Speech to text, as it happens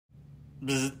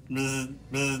Did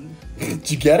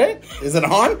you get it? Is it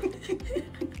on?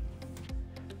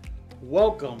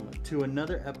 Welcome to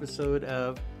another episode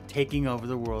of Taking Over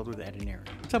the World with Ed and Aaron.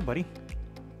 What's up, buddy?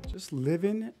 Just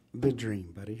living the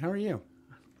dream, buddy. How are you?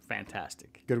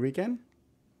 Fantastic. Good weekend?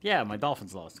 Yeah, my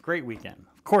Dolphins lost. Great weekend.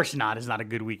 Of course not. It's not a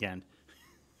good weekend.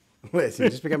 Listen,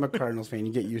 just become a Cardinals fan.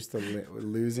 You get used to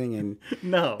losing, and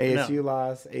No, ASU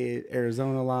lost,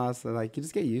 Arizona lost. Like, you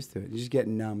just get used to it. You just get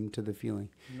numb to the feeling.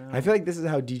 No. I feel like this is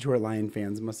how Detroit Lion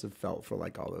fans must have felt for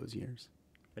like all those years.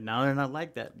 But now they're not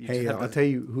like that. Hey, I'll tell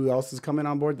you who else is coming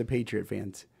on board: the Patriot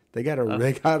fans. They got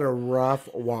a rough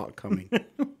walk coming.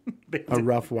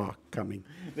 Rough walk coming.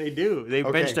 They do. They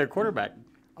benched their quarterback.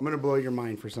 I'm gonna blow your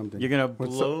mind for something. You're gonna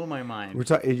blow my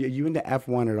mind. Are you into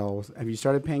F1 at all? Have you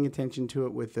started paying attention to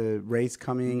it with the race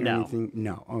coming or anything?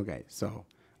 No. Okay, so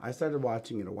I started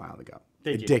watching it a while ago.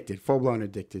 Addicted, full blown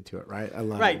addicted to it. Right, I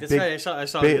love it. Right, that's right. I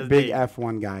saw big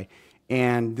F1 guy,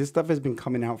 and this stuff has been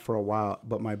coming out for a while.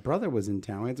 But my brother was in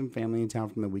town. We had some family in town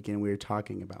from the weekend. We were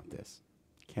talking about this.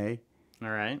 Okay.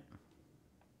 All right.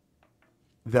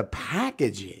 The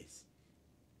packages.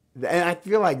 And I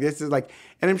feel like this is like,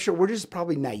 and I'm sure we're just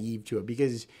probably naive to it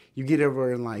because you get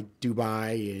over in like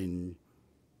Dubai and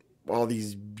all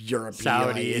these European,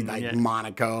 Saudi, like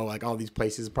Monaco, like all these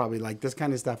places, probably like this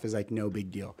kind of stuff is like no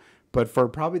big deal. But for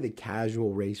probably the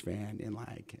casual race fan and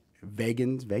like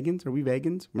vegans, are we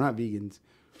vegans? We're not vegans.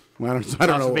 Well, I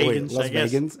don't know. Vegans, Las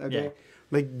vegans. Okay. Yeah.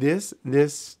 Like this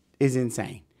is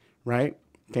insane, right?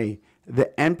 Okay.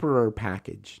 The Emperor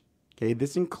package. Okay,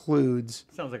 this includes...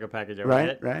 Sounds like a package I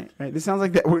right. This sounds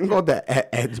like that. We're going to call it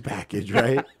the Ed's package,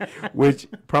 right? Which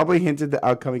probably hinted the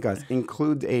upcoming cost.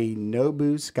 Includes a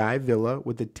no-booze sky villa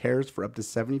with the terrace for up to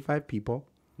 75 people.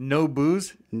 No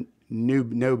booze?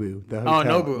 Nobu, the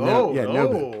hotel. Nobu.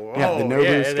 Nobu. Yeah, the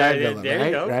Nobu sky villa, there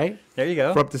you go. Right? There you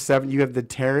go. For up to 7, you have the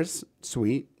terrace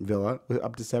suite villa with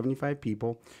up to 75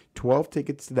 people. 12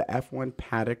 tickets to the F1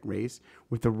 paddock race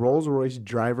with the Rolls-Royce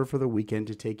driver for the weekend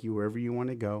to take you wherever you want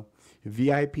to go.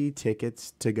 VIP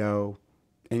tickets to go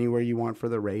anywhere you want for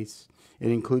the race.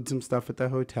 It includes some stuff at the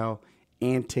hotel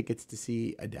and tickets to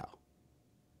see Adele.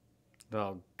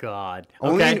 Oh, God.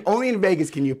 Only in Vegas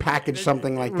can you package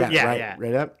something like that, right? Yeah.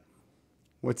 Right up?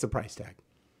 What's the price tag?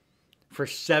 For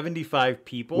 75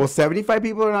 people? Well, 75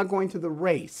 people are not going to the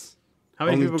race. How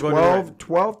many people go to the race?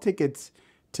 12 tickets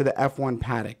to the F1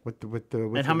 paddock with the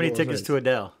and how many tickets to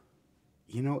Adele?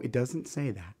 You know, it doesn't say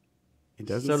that. It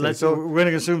doesn't so we're going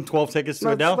to assume 12 tickets to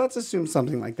Adele? Let's assume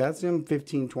something like that. Assume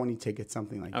 15, 20 tickets,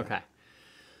 something like that. Okay.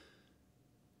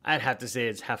 I'd have to say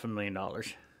it's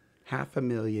 $500,000.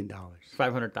 $500,000.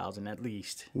 500,000 at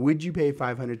least. Would you pay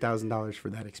 $500,000 for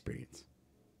that experience?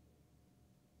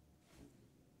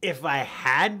 If I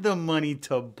had the money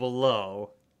to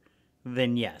blow,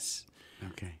 then yes.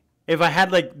 Okay. If I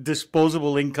had like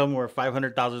disposable income where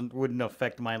 500,000 wouldn't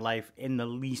affect my life in the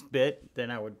least bit, then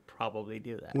I would probably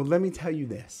do that. Well, let me tell you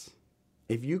this.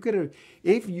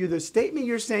 The statement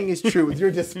you're saying is true with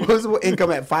your disposable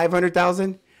income at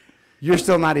 500,000, you're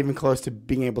still not even close to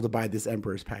being able to buy this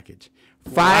Emperor's package.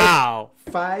 Wow.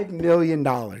 $5 million.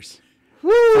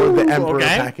 Woo! For the Emperor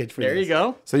package for there this. You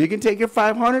go. So you can take your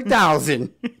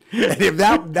 500,000, and if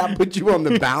that puts you on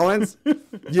the balance,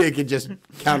 you can just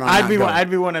count on.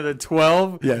 I'd be one of the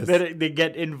 12 yes. that they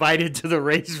get invited to the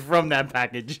race from that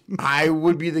package. I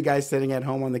would be the guy sitting at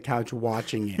home on the couch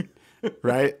watching it,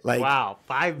 right? Like wow,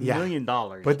 $5 million.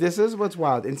 But this is what's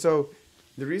wild, and so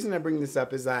the reason I bring this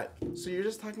up is that you're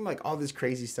just talking like all this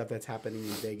crazy stuff that's happening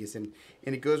in Vegas, and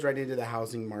it goes right into the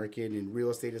housing market and real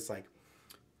estate. It's like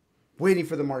waiting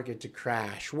for the market to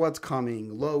crash. What's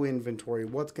coming? Low inventory.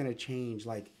 What's going to change?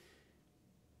 Like,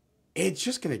 Vegas is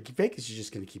just going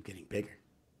to keep getting bigger.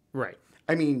 Right.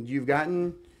 I mean, we got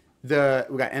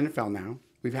NFL now.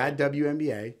 We've had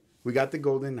WNBA. We got the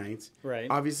Golden Knights. Right.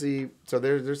 Obviously, so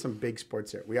there's some big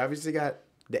sports here. We obviously got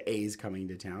the A's coming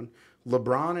to town.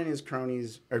 LeBron and his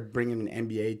cronies are bringing an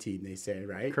NBA team, they say,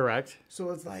 right? Correct.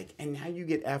 So it's like, and now you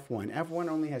get F1. F1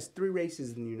 only has 3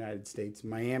 races in the United States.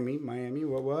 Miami,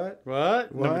 what?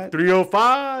 Number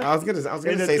 305. I was gonna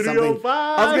say something.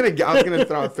 I was gonna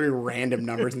throw out 3 random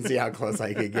numbers and see how close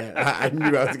I could get. I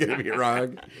knew I was gonna be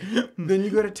wrong. Then you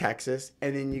go to Texas,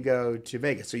 and then you go to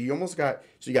Vegas. So you got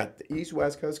the East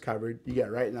West Coast covered. You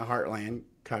got right in the heartland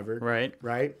covered.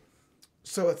 Right.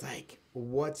 So it's like,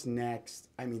 what's next?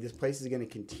 I mean, this place is going to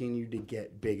continue to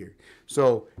get bigger.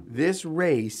 So this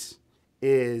race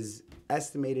is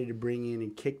estimated to bring in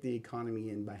and kick the economy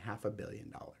in by $500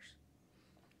 million.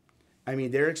 I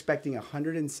mean, they're expecting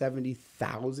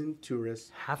 170,000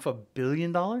 tourists. $500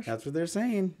 million? That's what they're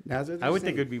saying. I would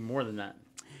think it would be more than that.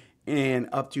 and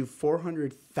up to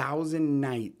 400,000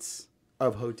 nights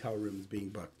of hotel rooms being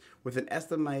booked, with an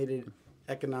estimated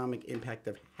economic impact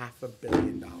of $500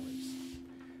 million.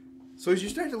 So as you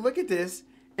start to look at this,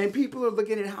 and people are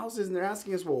looking at houses and they're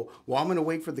asking us, well, I'm going to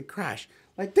wait for the crash.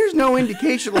 Like, there's no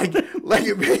indication, like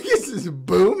Vegas is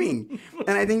booming.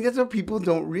 And I think that's what people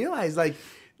don't realize.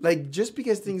 Like just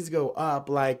because things go up,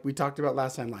 like we talked about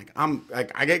last time,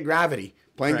 I get gravity.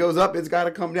 Plane goes up, it's got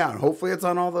to come down. Hopefully it's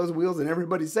on all those wheels and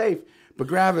everybody's safe. But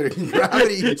gravity,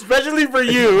 especially for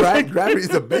you, right?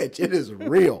 Gravity's a bitch. It is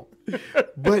real.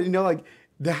 But like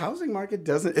the housing market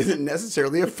isn't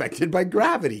necessarily affected by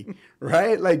gravity,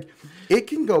 right? Like it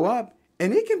can go up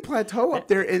and it can plateau up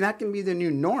there, and that can be the new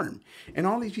norm. And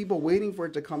all these people waiting for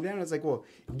it to come down, it's like, well,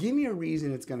 give me a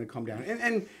reason it's going to come down.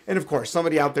 And of course,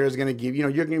 somebody out there is going to give,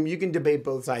 you can debate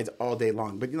both sides all day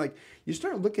long. But you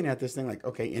start looking at this thing like,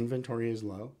 okay, inventory is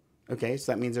low. Okay,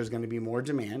 so that means there's going to be more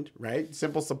demand, right?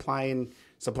 Simple supply and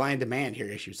demand here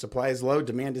issue. Supply is low,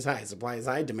 demand is high. Supply is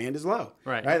high, demand is low.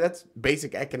 Right? That's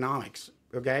basic economics.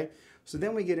 Okay, so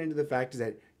then we get into the fact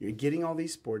that you're getting all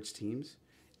these sports teams.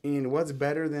 And what's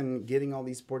better than getting all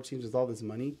these sports teams with all this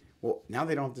money? Well, now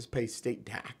they don't have to pay state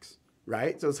tax,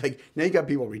 right? So it's like now you got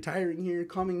people retiring here,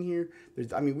 coming here.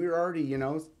 We're already,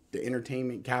 the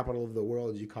entertainment capital of the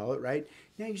world, as you call it, right?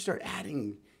 Now you start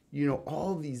adding,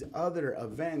 all these other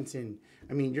events. And,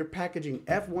 you're packaging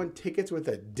F1 tickets with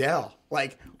Adele.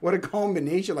 Like, what a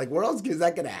combination. Like, where else is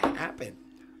that going to happen?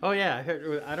 Oh, yeah.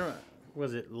 I don't know.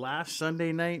 Was it last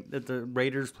Sunday night that the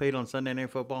Raiders played on Sunday Night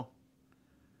Football?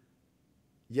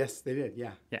 Yes, they did.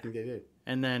 Yeah, I think they did.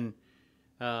 And then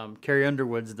Carrie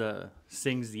Underwood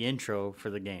sings the intro for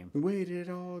the game. Waited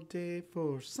all day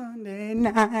for Sunday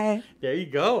night. There you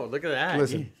go. Look at that.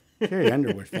 Listen, Carrie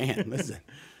Underwood fan. Listen.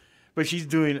 But she's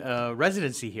doing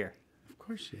residency here. Of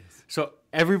course she is. So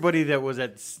everybody that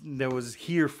was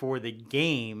here for the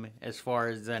game, as far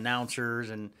as the announcers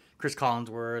and Chris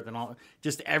Collinsworth and all,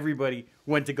 just everybody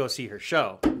went to go see her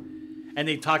show. And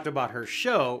they talked about her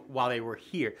show while they were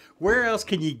here. Where else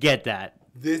can you get that?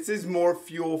 This is more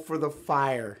fuel for the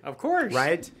fire. Of course.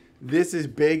 Right? This is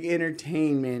big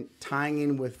entertainment tying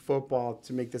in with football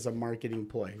to make this a marketing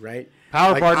ploy, right?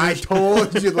 Power partners. I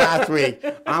told you last week,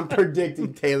 I'm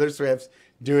predicting Taylor Swift's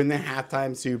doing the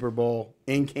halftime Super Bowl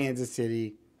in Kansas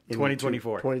City. In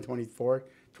 2024.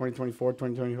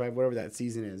 2025, whatever that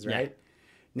season is, right? Yeah.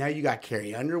 Now you got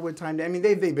Carrie Underwood timed.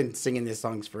 They've been singing these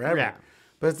songs forever. Yeah.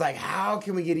 But it's like, how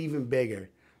can we get even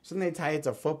bigger? So then they tie it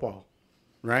to football,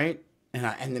 right?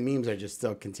 And the memes are just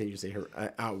still continuously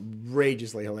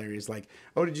outrageously hilarious. Like,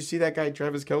 oh, did you see that guy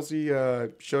Travis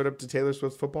Kelce showed up to Taylor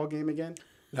Swift's football game again?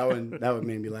 That one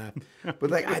made me laugh.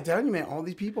 But I tell you, man, all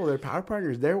these people, they're power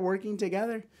partners. They're working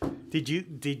together. Did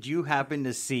you happen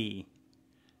to see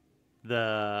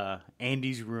the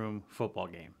Andy's Room football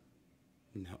game?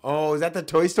 No. Oh, is that the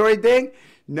Toy Story thing?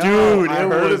 No, dude, I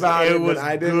heard about it, but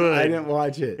I didn't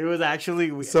watch it. It was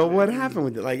actually. So what happened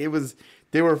with it?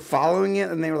 They were following it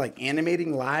and they were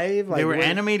animating live. They were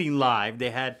animating live. They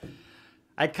had.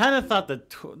 I kind of thought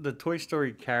the Toy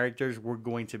Story characters were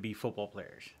going to be football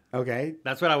players. Okay,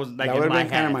 that's what I was like. That would have been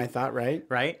kind of my thought, right?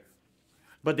 Right,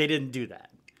 but they didn't do that.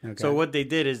 Okay. So what they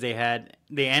did is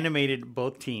they animated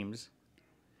both teams.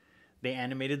 They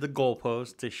animated the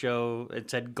goalpost to show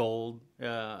it said gold.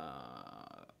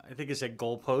 I think it said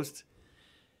goalpost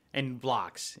and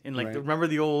blocks. And right. Remember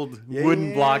the old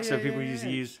wooden blocks that people used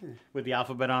to use with the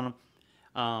alphabet on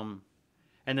them?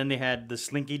 And then they had the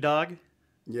Slinky Dog.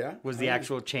 Yeah. Was the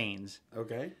actual chains.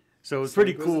 Okay. So it was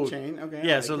pretty cool. Chain. Okay.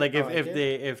 Yeah. So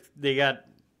if they got,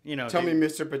 Tell me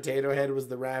Mr. Potato Head was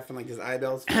the ref and his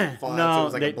eyeballs fall out,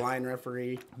 so it was a blind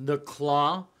referee. The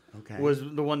claw. Okay. Was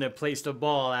the one that placed a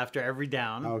ball after every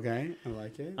down. Okay, I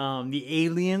like it. The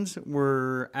aliens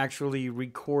were actually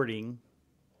recording,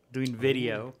 doing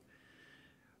video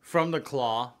from the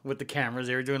claw with the cameras.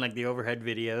 They were doing the overhead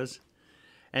videos.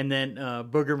 And then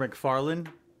Booger McFarlane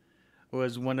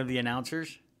was one of the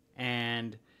announcers.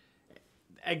 And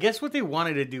I guess what they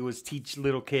wanted to do was teach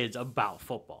little kids about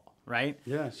football, right?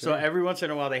 Yeah, sure. So every once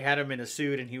in a while they had him in a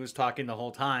suit and he was talking the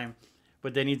whole time.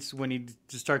 But then when he'd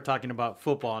start talking about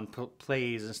football and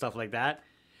plays and stuff like that,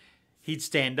 he'd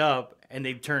stand up and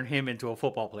they'd turn him into a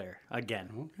football player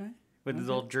again. Okay. With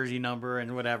his old jersey number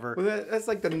and whatever. Well, that's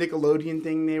like the Nickelodeon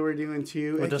thing they were doing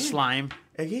too. With the slime.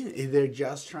 Again, they're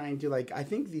just trying to I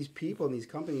think these people and these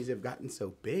companies have gotten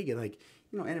so big and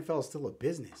NFL is still a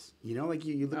business.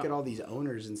 You look at all these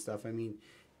owners and stuff.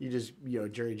 You just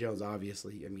Jerry Jones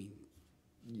obviously.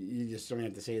 you just don't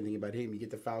have to say anything about him. You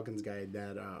get the Falcons guy,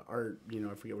 that Art,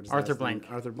 I forget what his Arthur last name. Blank.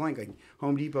 Arthur Blank, like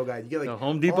Home Depot guy. You get like the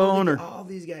Home Depot owner, all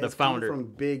these guys, the founder from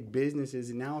big businesses,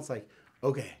 and now it's like,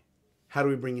 okay, how do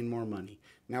we bring in more money?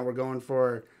 Now we're going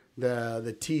for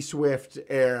the T Swift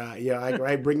era,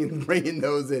 right? Bringing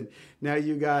those in. Now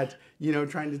you got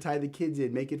trying to tie the kids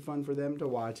in, make it fun for them to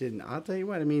watch it. And I'll tell you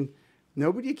what, I mean.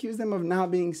 Nobody accused them of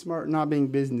not being smart, not being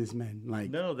businessmen. Like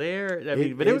no, it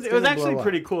was actually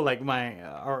pretty cool. Like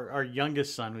our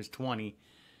youngest son, who's 20,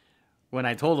 when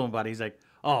I told him about it, he's like,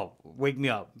 "Oh, wake me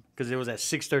up," because it was at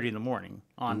 6:30 in the morning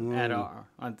on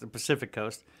the Pacific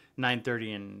Coast,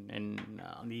 9:30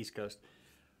 on the East Coast.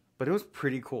 But it was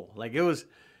pretty cool. Like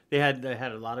they had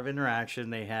a lot of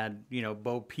interaction. They had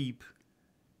Bo Peep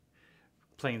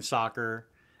playing soccer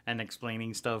and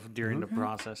explaining stuff during the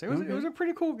process. It was a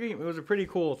pretty cool game. It was a pretty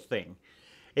cool thing.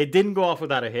 It didn't go off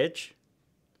without a hitch.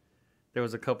 There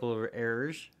was a couple of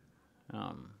errors.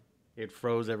 It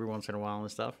froze every once in a while and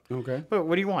stuff. Okay. But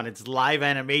what do you want? It's live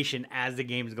animation as the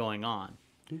game's going on.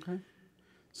 Okay.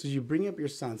 So you bring up your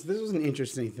son. So this was an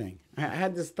interesting thing. I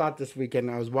had this thought this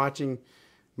weekend. I was watching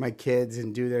my kids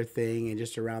and do their thing and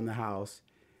just around the house.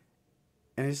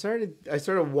 And I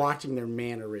started watching their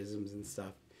mannerisms and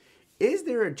stuff. Is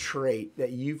there a trait that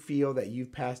you feel that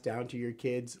you've passed down to your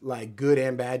kids, like good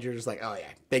and bad? You're just like, oh, yeah,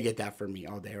 they get that from me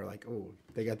all day. Or like, oh,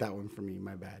 they got that one from me,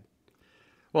 my bad.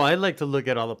 Well, I'd like to look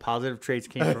at all the positive traits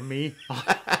came from me.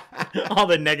 All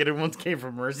the negative ones came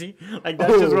from Mercy. Like,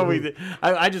 that's just what we did.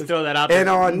 I just throw that out there. And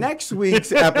on next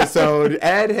week's episode,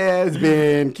 Ed has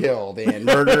been killed and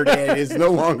murdered and is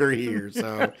no longer here.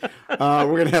 So we're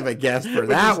going to have a guest for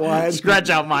that one. Scratch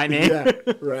out my name. Yeah,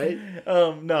 right?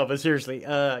 No, but seriously,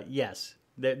 yes.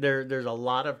 There's a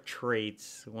lot of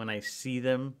traits when I see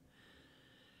them.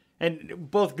 And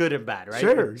both good and bad, right?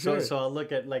 Sure. So I'll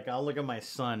look at my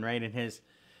son, right? And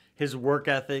his work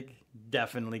ethic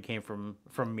definitely came from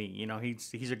me.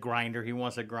 He's a grinder. He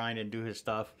wants to grind and do his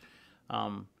stuff.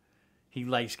 He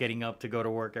likes getting up to go to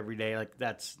work every day.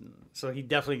 So he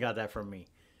definitely got that from me.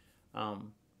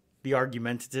 The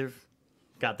argumentative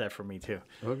got that from me too.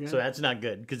 Okay. So that's not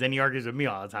good because then he argues with me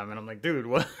all the time, and I'm like, dude,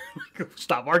 what?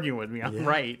 Stop arguing with me. I'm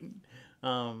right.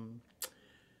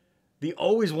 The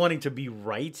always wanting to be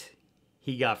right,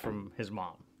 he got from his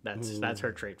mom. That's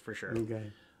her trait for sure.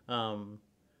 Okay.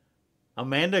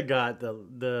 Amanda got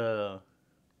the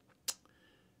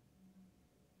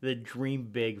dream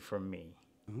big from me.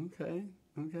 Okay.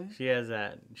 She has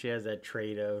that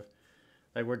trait of,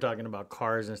 like, we're talking about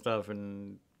cars and stuff,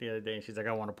 and the other day she's like,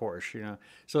 I want a Porsche,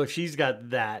 So she's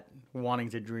got that wanting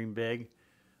to dream big.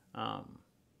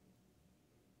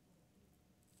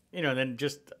 Then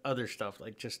just other stuff,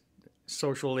 like just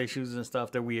social issues and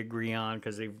stuff that we agree on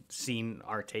because they've seen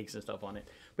our takes and stuff on it.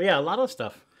 But yeah, a lot of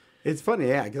stuff. It's funny,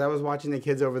 yeah, because I was watching the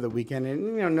kids over the weekend,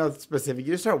 and no specific.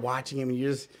 You just start watching them, and you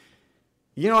just,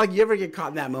 like you ever get caught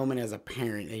in that moment as a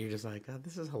parent, and you're just like, oh,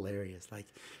 this is hilarious. Like,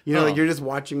 like you're just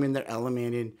watching them in their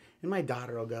element, and my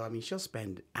daughter will go. I mean, she'll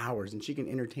spend hours, and she can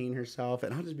entertain herself,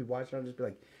 and I'll just be watching. I'll just be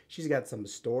like, she's got some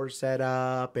store set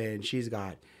up, and she's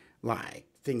got like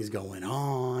things going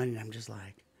on, and I'm just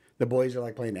like. The boys are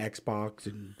like playing Xbox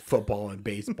and football and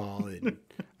baseball, and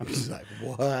I'm just like,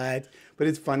 what? But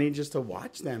it's funny just to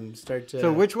watch them start to.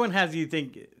 So which one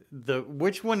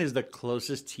which one is the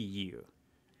closest to you?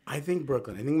 I think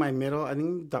Brooklyn. I think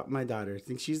my daughter. I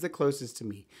think she's the closest to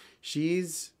me.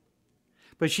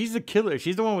 But she's the killer.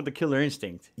 She's the one with the killer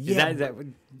instinct. Yeah. But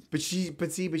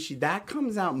that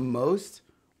comes out most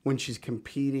when she's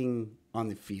competing on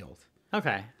the field.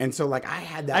 Okay. And so, like, I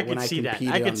had that when I competed on the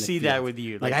field. I could see that with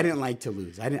you. Like, I didn't like to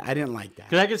lose. I didn't like that.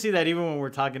 Because I could see that even when we're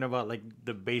talking about, like,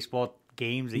 the baseball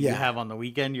games that you have on the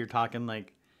weekend. You're talking,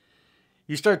 like,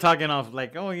 you start talking off,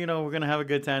 like, oh, we're going to have a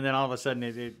good time. Then all of a sudden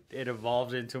it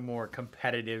evolves into more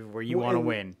competitive where you want to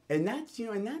win. And that's,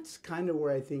 and that's kind of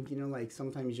where I think, like,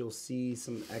 sometimes you'll see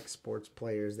some ex-sports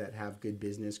players that have good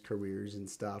business careers and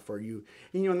stuff. Or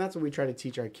and that's what we try to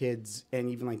teach our kids. And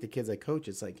even, like, the kids I coach,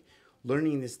 it's like,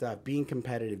 learning this stuff, being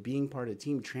competitive, being part of the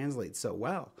team translates so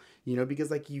well,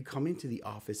 because like you come into the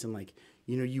office and like,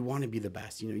 you want to be the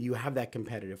best, you have that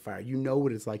competitive fire,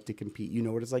 what it's like to compete,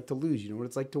 what it's like to lose, what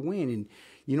it's like to win.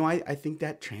 And, I think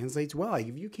that translates well. Like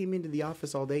if you came into the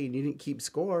office all day and you didn't keep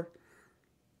score,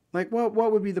 like what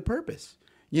would be the purpose,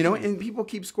 and people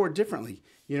keep score differently,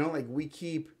 like we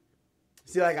keep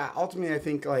See, like, ultimately, I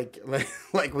think, like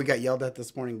we got yelled at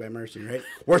this morning by Mercy, right?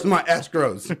 Where's my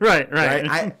escrows? Right.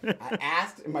 I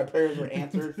asked, and my prayers were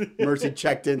answered. Mercy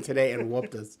checked in today and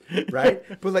whooped us, right?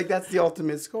 But, like, that's the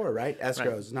ultimate score, right?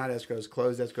 Escrows, not escrows,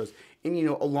 closed escrows. And,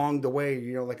 along the way,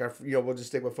 like, we'll just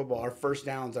stick with football. Our first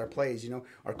downs, our plays,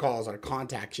 our calls, our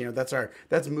contacts,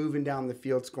 that's moving down the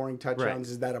field, scoring touchdowns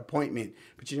is that appointment.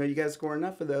 But, you got to score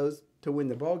enough of those to win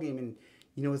the ball game. And,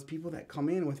 it's people that come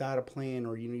in without a plan,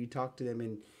 or, you talk to them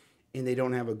and they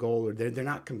don't have a goal, or they're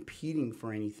not competing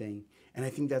for anything. And I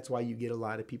think that's why you get a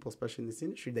lot of people, especially in this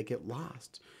industry, that get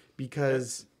lost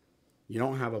because you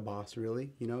don't have a boss, really.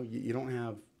 You don't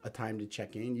have a time to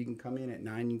check in. You can come in at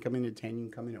 9, you can come in at 10, you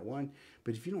can come in at 1.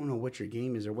 But if you don't know what your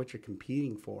game is or what you're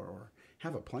competing for or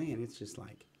have a plan, it's just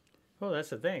like... Well, that's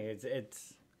the thing.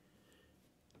 It's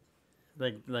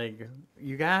like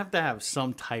you have to have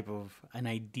some type of an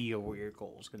idea where your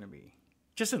goal is going to be.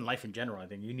 Just in life in general, I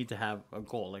think you need to have a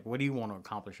goal. Like, what do you want to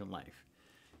accomplish in life?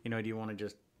 Do you want to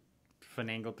just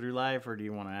finagle through life, or do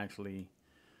you want to actually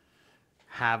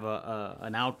have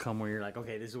an outcome where you're like,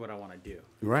 okay, this is what I want to do.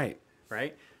 Right.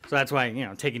 So that's why,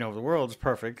 taking over the world is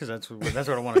perfect, because that's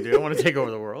what I want to do. I want to take over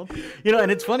the world.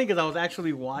 And it's funny because I was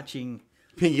actually watching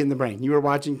Pinky in the Brain. You were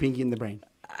watching Pinky in the Brain.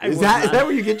 Is that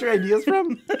where you get your ideas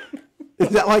from? Is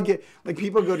that like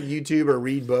people go to YouTube or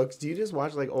read books? Do you just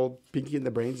watch like old Pinky and the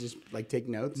Brains, just like take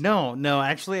notes? No,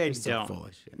 actually I don't. So full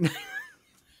of shit.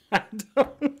 I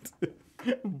don't.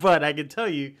 But I can tell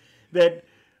you that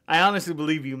I honestly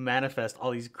believe you manifest all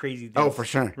these crazy things. Oh, for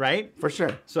sure. Right? For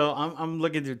sure. So I'm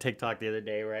looking through TikTok the other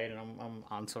day, right? And I'm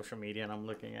on social media and I'm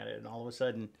looking at it, and all of a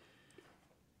sudden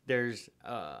there's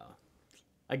a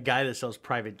guy that sells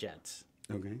private jets.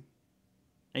 Okay.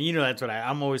 And that's what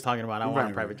I'm always talking about. I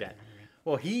want a private jet.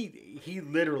 Well, he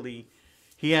literally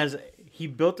he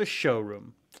built a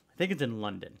showroom. I think it's in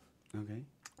London. Okay.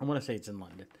 I want to say it's in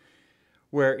London,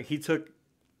 where he took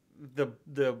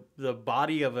the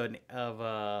body of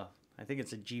I think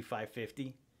it's a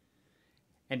G550,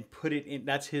 and put it in.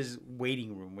 That's his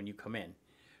waiting room when you come in.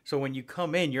 So when you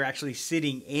come in, you're actually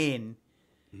sitting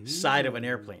inside of an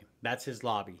airplane. That's his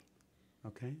lobby.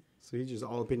 Okay. So he's just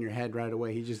all up in your head right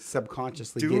away. He's just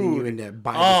subconsciously getting you into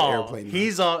buying this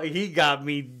airplane. He got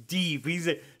me deep.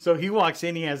 So he walks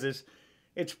in. He has this.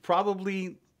 It's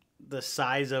probably the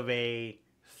size of a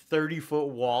 30-foot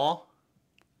wall,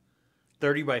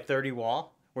 30 by 30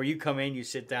 wall. Where you come in, you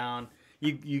sit down,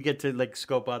 you get to like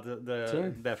scope out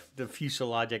the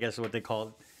fuselage, I guess is what they call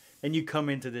it. And you come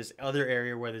into this other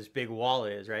area where this big wall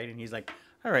is, right? And he's like,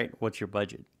 "All right, what's your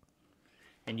budget?"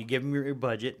 And you give him your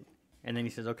budget. And then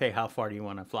he says, okay, how far do you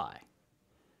want to fly?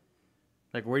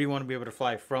 Like, where do you want to be able to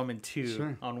fly from and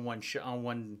to on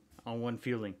one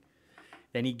fueling?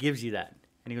 Then he gives you that.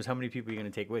 And he goes, how many people are you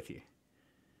going to take with you?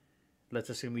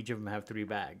 Let's assume each of them have 3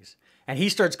 bags. And he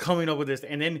starts coming up with this.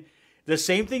 And then the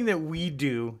same thing that we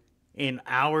do in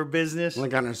our business.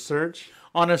 Like on a search?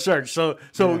 On a search. So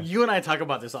you and I talk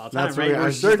about this all the time, that's right?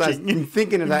 We're searching. I'm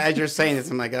thinking of that as you're saying this.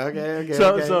 I'm like, okay.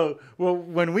 So well,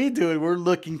 when we do it, we're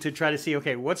looking to try to see,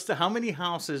 okay, how many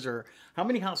houses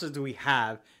do we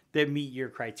have that meet your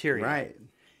criteria? Right.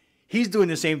 He's doing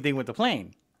the same thing with the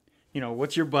plane.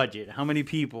 What's your budget? How many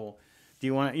people do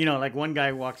you want? Like one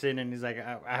guy walks in and he's like,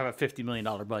 I have a $50 million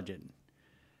budget.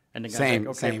 And the guy's like,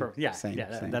 okay, perfect.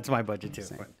 Same. That's my budget too.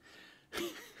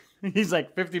 But he's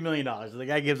like $50 million. The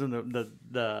guy gives him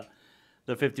the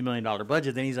 $50 million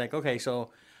budget. Then he's like, okay,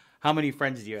 so how many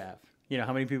friends do you have?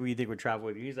 How many people you think would travel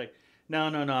with you? He's like, no,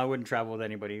 I wouldn't travel with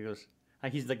anybody. He goes,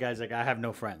 the guy's like, I have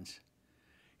no friends.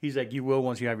 He's like, you will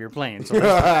once you have your plane. So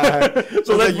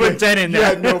let's put 10 in there. You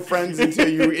had no friends until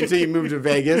you moved to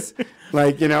Vegas.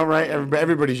 Right?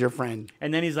 Everybody's your friend.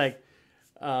 And then he's like,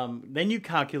 then you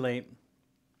calculate.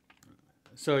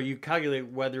 So you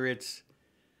calculate whether it's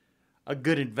a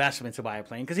good investment to buy a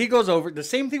plane, because he goes over the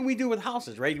same thing we do with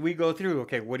houses, right? We go through,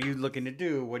 okay, what are you looking to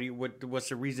do? What's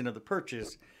the reason of the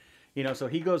purchase? So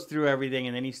he goes through everything,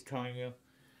 and then he's telling you,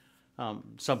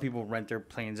 some people rent their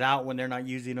planes out when they're not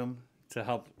using them to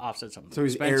help offset some of the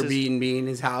expenses. So he's Airbnb-ing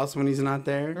his house when he's not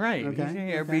there? Right. Okay. He's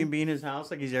Airbnb-ing his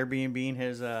house, like he's Airbnb-ing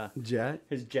his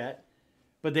jet.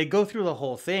 But they go through the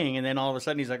whole thing, and then all of a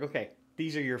sudden he's like, okay,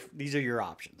 these are your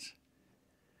options.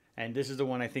 And this is the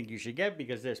one I think you should get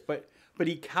because this. But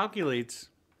he calculates,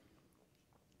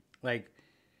 like,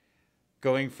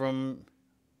 going from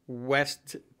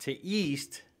west to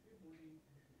east,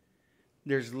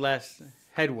 there's less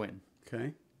headwind.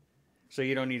 Okay. So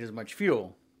you don't need as much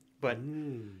fuel. But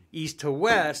east to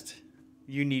west,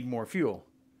 you need more fuel.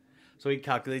 So he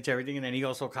calculates everything, and then he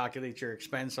also calculates your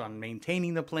expense on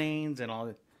maintaining the planes and all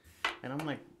that. And I'm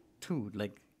like, dude,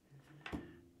 like,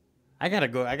 I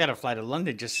gotta fly to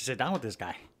London just to sit down with this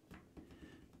guy.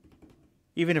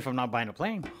 Even if I'm not buying a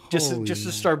plane, just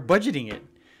to start budgeting it.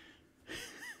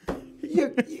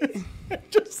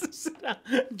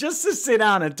 just to sit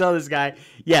down and tell this guy,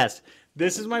 yes,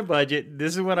 this is my budget.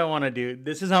 This is what I want to do.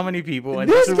 This is how many people. And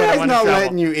this is what I want to travel. This guy's not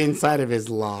letting you inside of his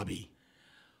lobby.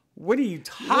 What are you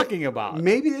talking about?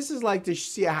 Maybe this is like to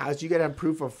see a house. You got to have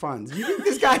proof of funds. You think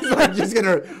this guy's like just going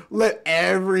to let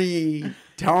every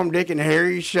Tom, Dick, and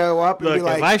Harry show up? And Look, be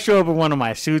like, if I show up in one of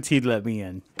my suits, he'd let me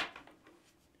in.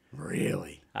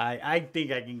 Really? I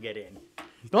think I can get in.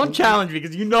 Don't challenge me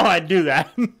because you know I'd do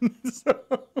that.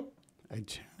 I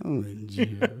challenge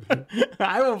you.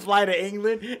 I will fly to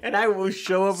England and I will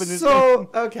show up in this.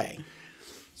 Okay.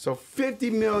 So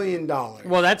 $50 million.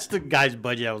 Well, that's the guy's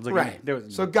budget I was looking at.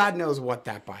 Right. So God knows what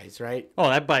that buys, right? Oh,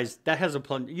 that has a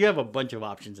plunge. You have a bunch of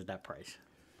options at that price.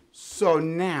 So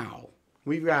now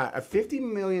we've got a $50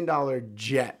 million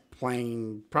jet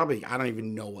plane. Probably, I don't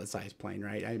even know what size plane,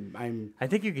 right? I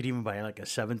think you could even buy like a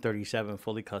 737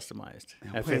 fully customized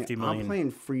at $50 million. I'm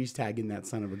playing freeze tag in that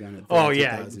son of a gun at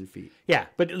 32,000 feet. Yeah,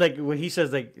 but like when he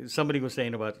says, like somebody was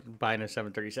saying about buying a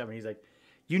 737, he's like,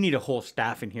 you need a whole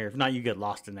staff in here. If not, you get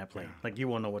lost in that plane. Yeah. Like you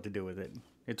won't know what to do with it.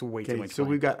 It's way too much. So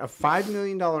we've got a $5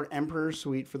 million Emperor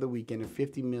suite for the weekend, a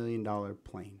 $50 million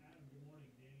plane.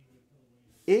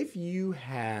 If you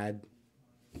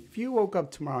woke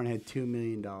up tomorrow and had $2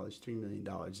 million, $3 million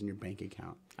in your bank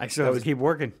account, I still have to keep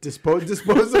working.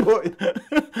 Disposable.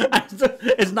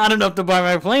 It's not enough to buy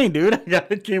my plane, dude. I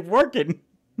gotta keep working.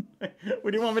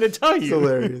 What do you want me to tell you? It's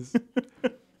hilarious.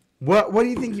 What do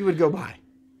you think you would go buy?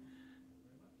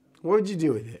 What would you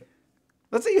do with it?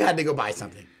 Let's say you had to go buy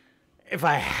something. If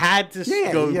I had to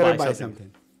go buy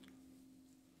something,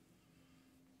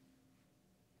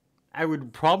 I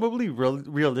would probably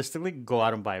realistically go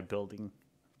out and buy a building.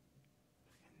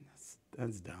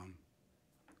 That's dumb.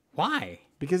 Why?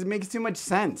 Because it makes too much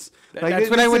sense. That's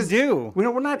what I would do.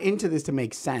 We're not into this to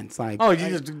make sense. Like,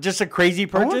 just a crazy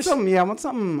purchase? I want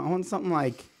something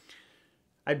like...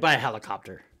 I'd buy a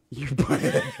helicopter. You buy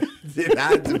it.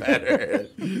 That's better.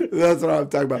 That's what I'm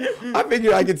talking about. I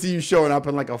figured I could see you showing up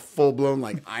in like a full-blown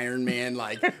like Iron Man,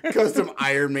 like custom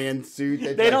Iron Man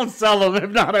suit. They don't sell them. If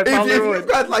not, I probably would. If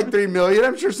you've got like $3 million,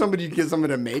 I'm sure somebody could get someone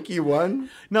to make you one.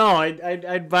 No,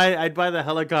 I'd buy the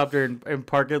helicopter and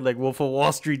park it like Wolf of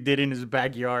Wall Street did in his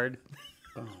backyard.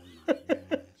 Oh my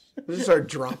gosh! Just start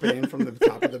dropping in from the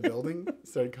top of the building.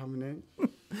 Start coming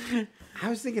in. I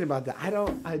was thinking about that.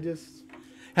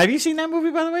 Have you seen that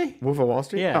movie, by the way? Wolf of Wall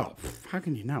Street? Yeah. Oh, how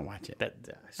can you not watch it?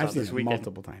 I've seen it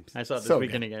multiple times. I saw it this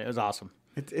weekend again. It was awesome.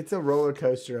 It's a roller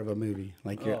coaster of a movie.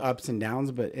 Like your ups and downs,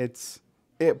 but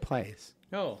it plays.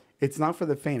 Oh. It's not for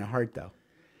the faint of heart, though.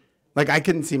 Like, I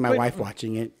couldn't see my wife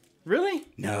watching it. Really?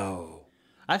 No.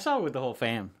 I saw it with the whole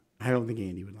fam. I don't think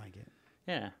Andy would like it.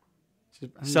 Yeah.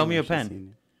 Sell me a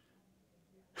pen.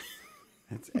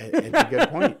 It's a good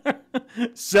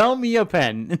point. Sell me a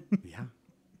pen. Yeah.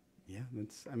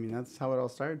 That's how it all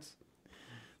starts.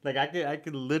 Like I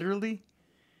could literally.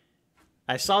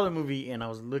 I saw the movie and I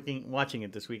was watching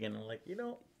it this weekend. And I'm like,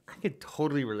 I could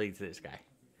totally relate to this guy.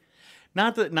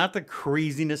 Not the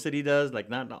craziness that he does, like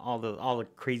not all the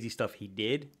crazy stuff he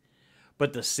did,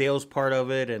 but the sales part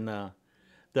of it and the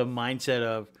mindset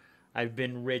of I've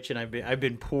been rich and I've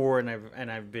been poor and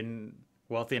I've been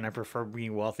wealthy and I prefer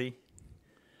being wealthy.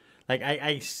 Like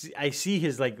I see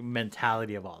his like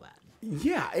mentality of all that.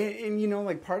 Yeah, and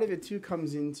like part of it too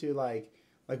comes into like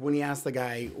when he asks the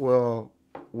guy, well,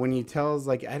 when he tells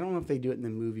like I don't know if they do it in the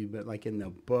movie, but like in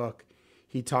the book,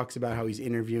 he talks about how he's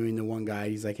interviewing the one guy.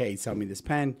 He's like, hey, sell me this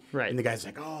pen. Right. And the guy's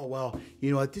like, oh, well,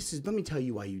 you know what? Let me tell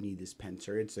you why you need this pen,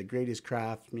 sir. It's the greatest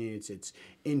craftsman. It's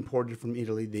imported from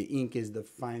Italy. The ink is the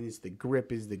finest. The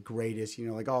grip is the greatest,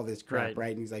 like all this crap, right?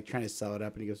 And he's like trying to sell it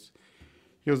up. And he goes,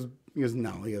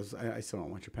 no. He goes, I still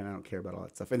don't want your pen. I don't care about all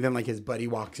that stuff. And then like his buddy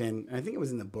walks in. And I think it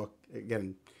was in the book.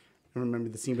 Again, I don't remember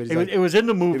the scene, but it was in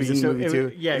the movie. It was in the movie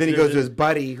too. Yeah. And then he goes to his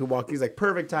buddy who walks. He's like,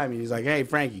 perfect timing. He's like, hey,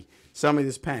 Frankie, sell me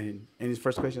this pen. And his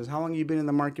first question is, how long have you been in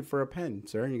the market for a pen,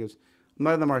 sir? And he goes, I'm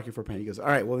not in the market for a pen. He goes, all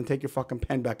right, well, then take your fucking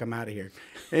pen back. I'm out of here.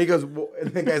 And he goes, well,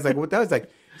 and the guy's like, what that was like?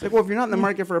 It's like, well, if you're not in the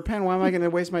market for a pen, why am I going to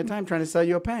waste my time trying to sell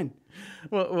you a pen?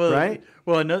 Well, right?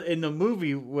 Well, in the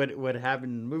movie, what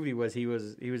happened in the movie was he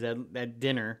was at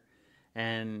dinner,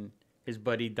 and his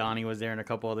buddy Donnie was there, and a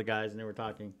couple other guys, and they were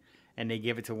talking, and they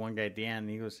gave it to one guy at the end. And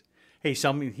he goes, "Hey,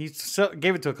 sell me." He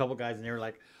gave it to a couple guys, and they were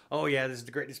like, "Oh yeah, this is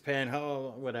the greatest pen."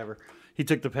 Oh, whatever. He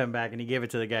took the pen back, and he gave it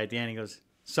to the guy at the end. He goes,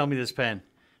 "Sell me this pen."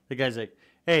 The guy's like,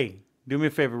 "Hey, do me a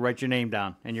favor, write your name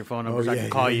down and your phone number so I can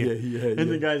call you." And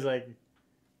the guy's like,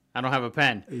 I don't have a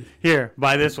pen. Here,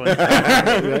 buy this one.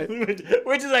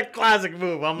 Which is a classic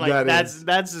move. I'm like, that's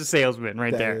the salesman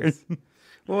right there.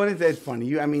 Well, it's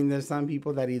funny. I mean, there's some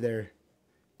people that either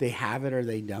they have it or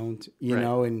they don't, you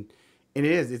know, and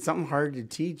it's something hard to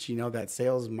teach, you know, that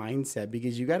sales mindset,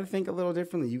 because you got to think a little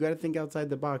differently. You got to think outside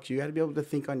the box. You got to be able to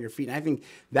think on your feet. And I think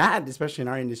that, especially in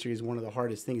our industry, is one of the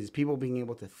hardest things, is people being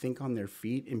able to think on their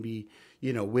feet and be,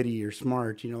 you know, witty or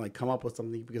smart, you know, like come up with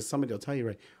something, because somebody will tell you,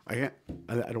 right, I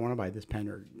don't want to buy this pen,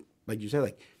 or like you said,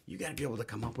 like you got to be able to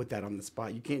come up with that on the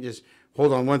spot. You can't just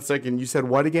hold on 1 second. You said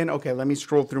what again? Okay, let me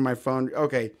scroll through my phone.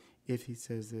 Okay. If he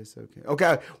says this,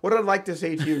 okay. What I'd like to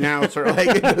say to you now, sir, like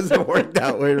it doesn't work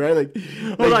that way, right? Like,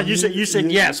 hold on, you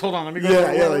said yes. Hold on, let me go.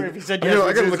 Like, if he said yes,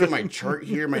 I gotta look at my chart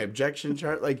here, my objection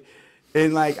chart, like,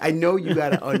 and like I know you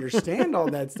gotta understand all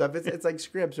that stuff. It's like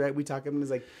scripts, right? We talk about it,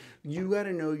 it's like you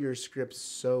gotta know your scripts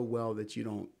so well that you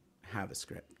don't have a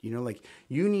script. You know, like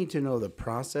you need to know the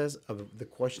process of the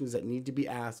questions that need to be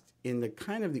asked in the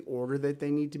kind of the order that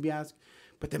they need to be asked.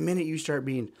 But the minute you start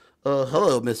being,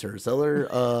 hello, Mr.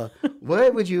 Seller,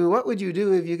 what would you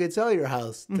do if you could sell your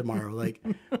house tomorrow? Like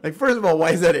first of all,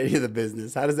 why is that any of the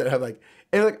business? How does that have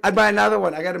I'd buy another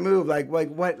one. I got to move. Like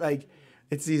what? Like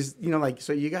it's these, you know, like,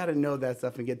 so you got to know that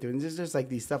stuff and get through. And it's just like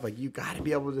these stuff, like you got to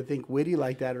be able to think witty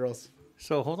like that, or else.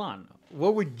 So hold on.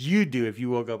 What would you do if you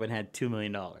woke up and had $2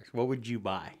 million? What would you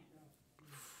buy?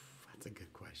 That's a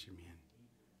good question, man.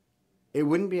 It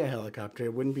wouldn't be a helicopter.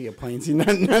 It wouldn't be a plane. See,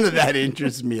 none of that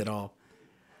interests me at all.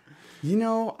 You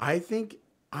know, I think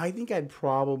I'd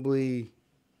probably.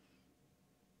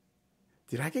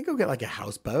 Dude, I could go get like a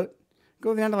houseboat.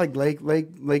 Go down to like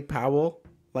Lake Powell.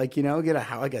 Like, you know, get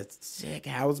a sick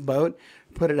houseboat.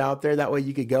 Put it out there. That way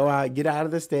you could go out, get out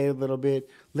of the state a little bit.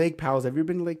 Lake Powell's. Have you ever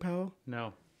been to Lake Powell?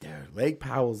 No. Dude, Lake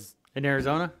Powell's. In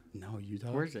Arizona? No,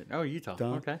 Utah. Where is it? Oh, Utah.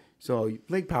 Okay. So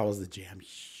Lake Powell's the jam.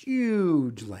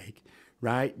 Huge lake.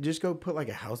 Right? Just go put like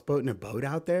a houseboat and a boat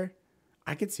out there.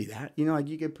 I could see that. You know, like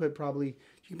you could probably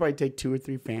take 2 or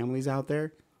 3 families out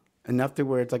there. Enough to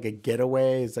where it's like a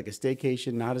getaway. It's like a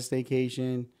staycation, not a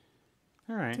staycation.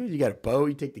 All right. Dude, you got a boat.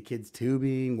 You take the kids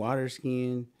tubing, water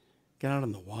skiing. Get out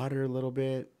on the water a little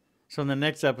bit. So in the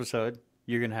next episode,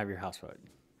 you're going to have your houseboat.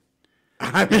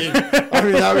 I mean,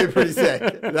 that would be pretty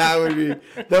sick. That would be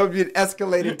an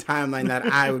escalated timeline that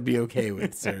I would be okay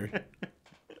with, sir.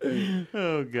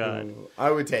 Oh God! I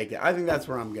would take it. I think that's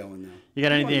where I'm going though. You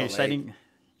got anything exciting?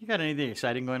 You got anything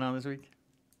exciting going on this week?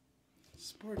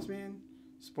 Sports, man.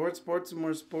 Sports, and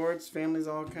more sports. Family's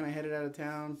all kind of headed out of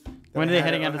town. When are they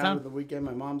heading out of town? The weekend.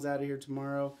 My mom's out of here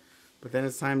tomorrow, but then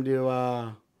it's time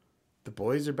to. The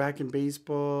boys are back in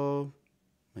baseball.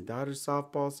 My daughter's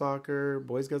softball, soccer.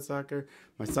 Boys got soccer.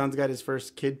 My son's got his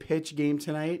first kid pitch game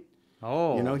tonight.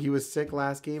 Oh. You know, he was sick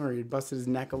last game, or he busted his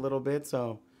neck a little bit,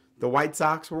 so. The White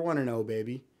Sox were 1-0,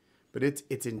 baby. But it's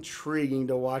intriguing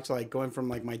to watch, like, going from,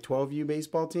 like, my 12U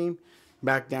baseball team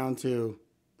back down to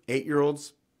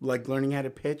 8-year-olds, like, learning how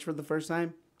to pitch for the first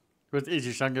time. Is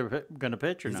your son going to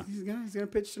pitch or no? He's going to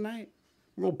pitch tonight.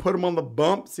 We're going to put him on the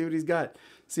bump, see what he's got.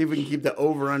 See if we can keep the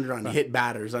over-under on hit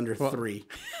batters under 3.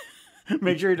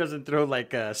 Make sure he doesn't throw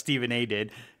like Stephen A.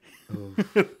 did.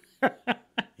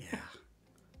 Yeah.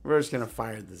 We're just going to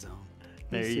fire the zone.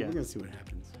 We're going to see what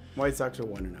happens. White Sox are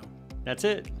 1-0. That's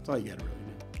it. That's all you got to really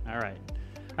know. All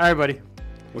right, buddy.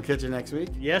 We'll catch you next week.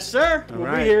 Yes, sir. We'll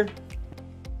be here.